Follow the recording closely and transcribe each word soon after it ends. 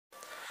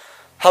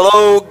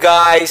Hello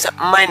guys,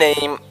 my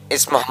name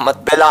is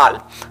Muhammad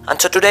Bilal, and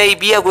so today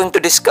we are going to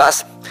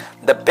discuss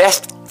the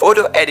best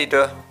photo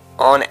editor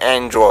on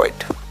Android.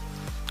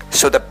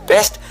 So the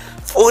best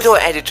photo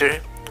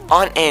editor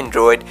on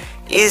Android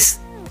is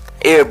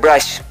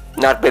Airbrush.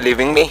 Not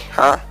believing me,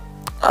 huh?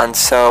 And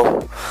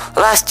so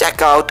let's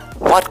check out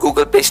what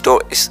Google Play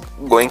Store is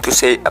going to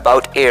say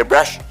about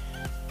Airbrush.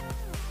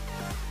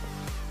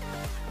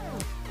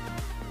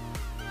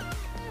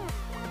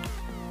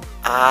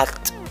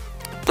 At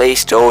Play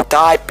Store,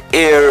 type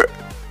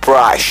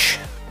Airbrush.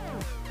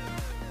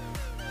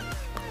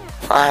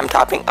 I am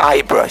typing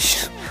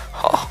iBrush.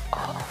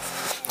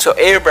 So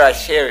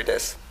Airbrush, here it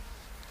is.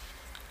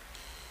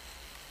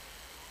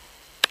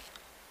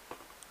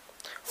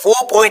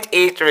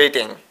 4.8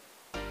 rating.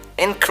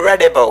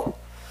 Incredible.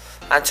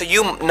 And so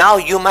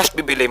you must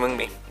be believing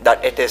me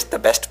that it is the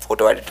best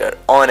photo editor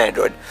on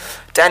Android.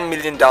 10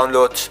 million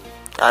downloads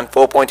and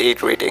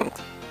 4.8 rating.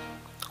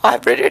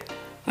 I've read it.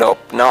 Nope,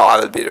 now I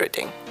will be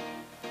rating.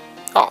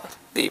 Oh,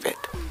 leave it.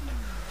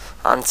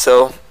 And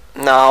so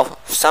now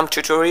some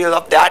tutorial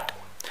of that.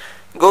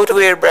 Go to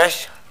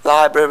Airbrush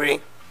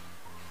library,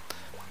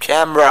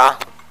 camera,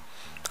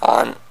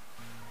 and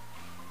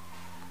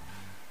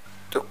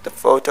took the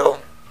photo.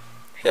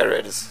 Here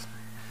it is,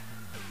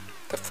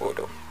 the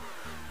photo.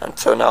 And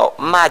so now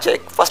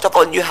magic. First of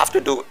all you have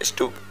to do is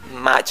to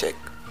magic.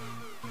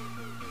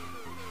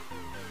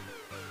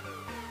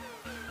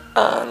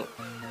 And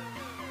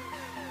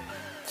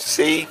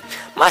see,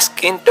 my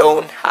skin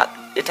tone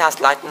it has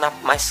lightened up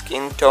my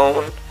skin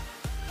tone.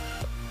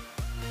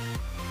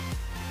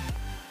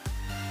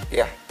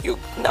 Yeah,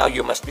 now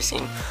you must be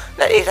seeing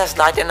that it has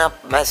lightened up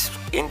my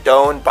skin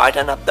tone,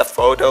 brightened up the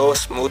photo,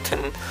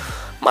 smoothen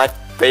my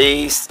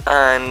face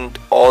and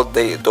all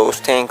those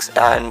things.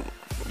 And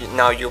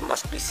now you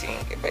must be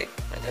seeing it. Wait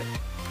a minute.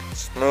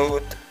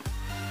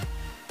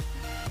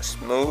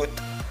 Smooth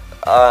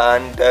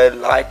and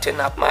lighten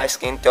up my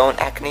skin tone.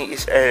 Acne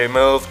is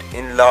removed.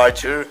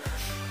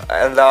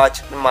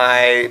 Enlarged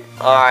my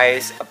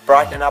eyes,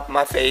 brighten up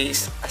my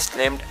face,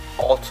 slimmed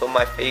also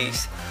my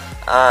face,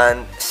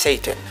 and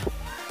Satan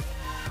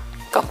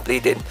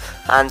completed.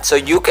 And so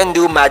you can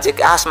do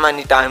magic as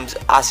many times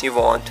as you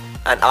want,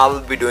 and I will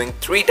be doing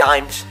 3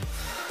 times.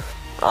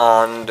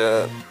 And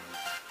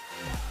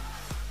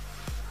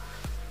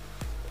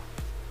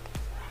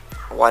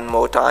one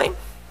more time.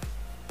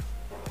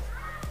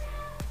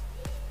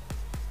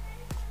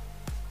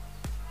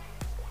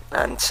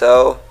 And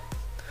so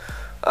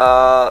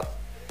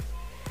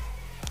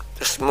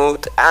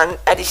smooth, and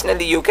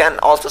additionally you can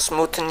also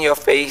smoothen your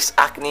face.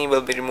 Acne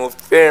will be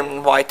removed.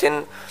 Firm,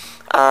 whiten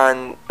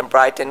and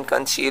brighten,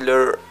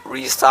 concealer,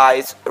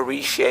 resize,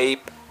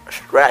 reshape,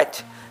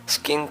 stretch,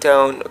 skin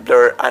tone,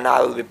 blur, and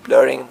I will be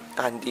blurring,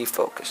 and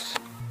defocus.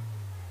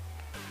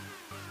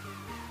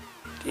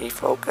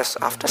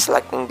 After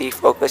selecting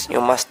defocus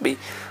you must be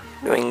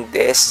doing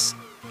this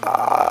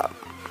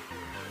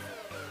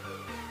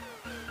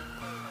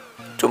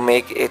to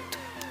make it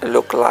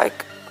look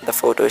like the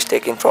photo is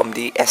taken from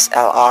the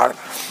SLR.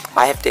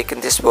 I have taken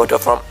this photo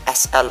from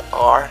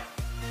SLR,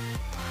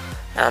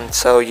 and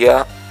so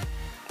yeah,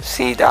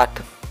 see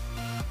that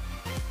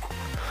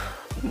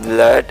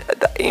blurred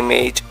the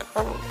image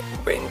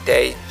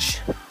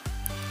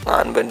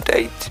and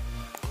vintage.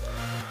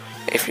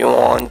 If you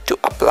want to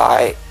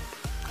apply,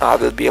 I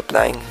will be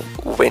applying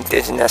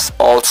vintageness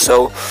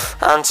also.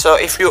 And so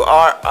if you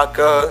are a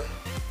girl,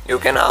 you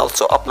can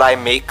also apply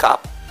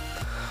makeup.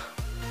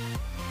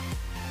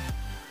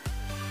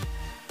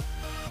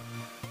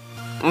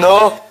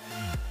 No,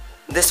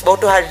 this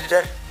photo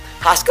editor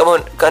has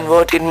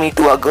converted me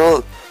to a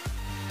girl.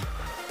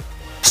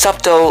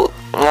 Subtle,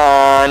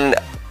 and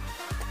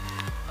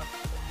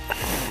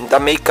the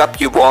makeup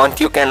you want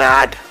you can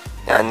add,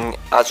 and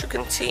as you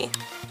can see,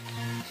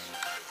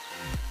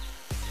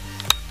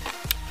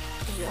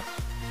 yeah.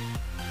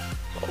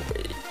 Oh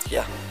wait,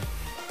 yeah.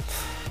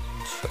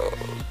 So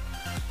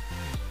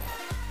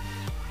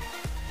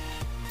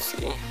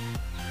see.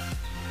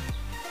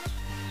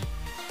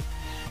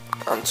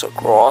 And so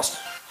cross,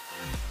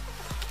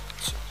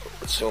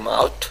 zoom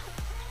out.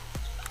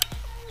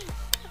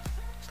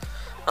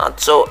 And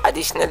so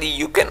additionally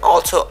you can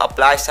also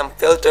apply some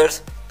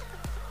filters,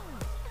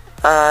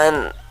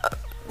 and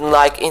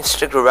like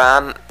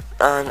Instagram,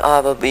 and I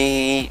will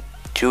be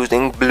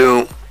choosing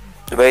bloom.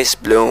 Where is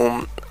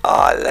bloom?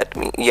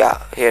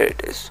 Yeah, here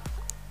it is.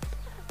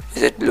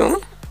 Is it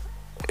bloom?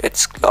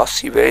 It's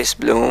glossy. Where is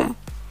bloom?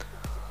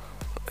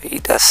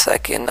 Wait a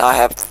second, I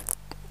have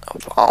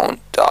found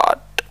that.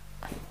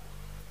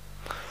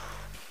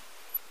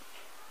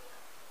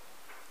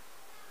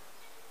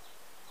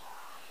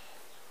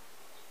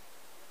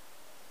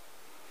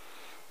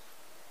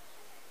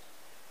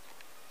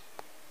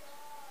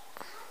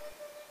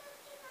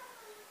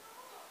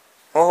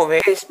 Oh,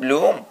 where is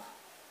bloom?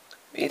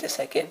 Wait a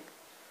second.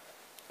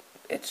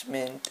 It's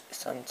mint,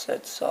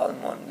 sunset,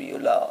 salmon,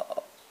 viola,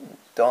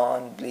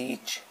 dawn,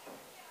 bleach.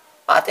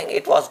 I think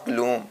it was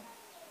gloom.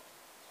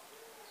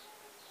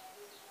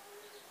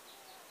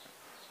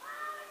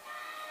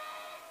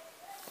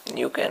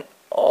 You can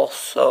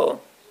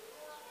also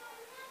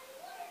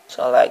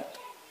select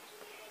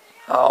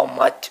how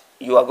much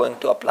you are going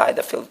to apply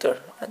the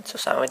filter, and so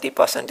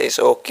 70% is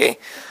okay.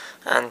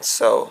 And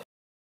so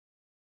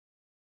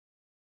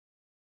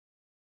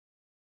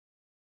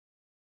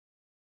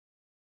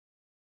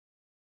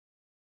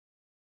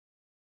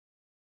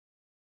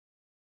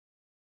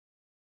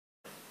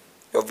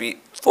your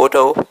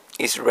photo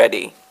is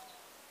ready.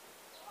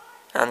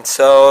 And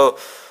so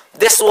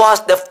this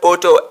was the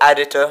photo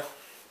editor,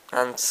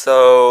 and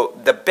so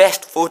the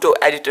best photo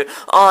editor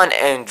on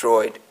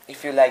Android.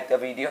 If you like the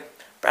video,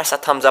 press a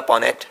thumbs up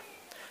on it,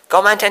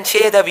 comment and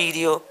share the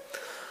video,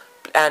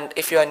 and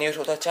if you are new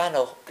to the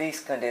channel,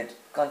 please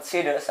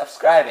consider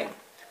subscribing.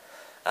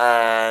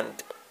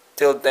 And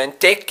till then,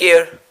 take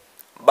care.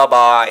 Bye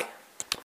bye.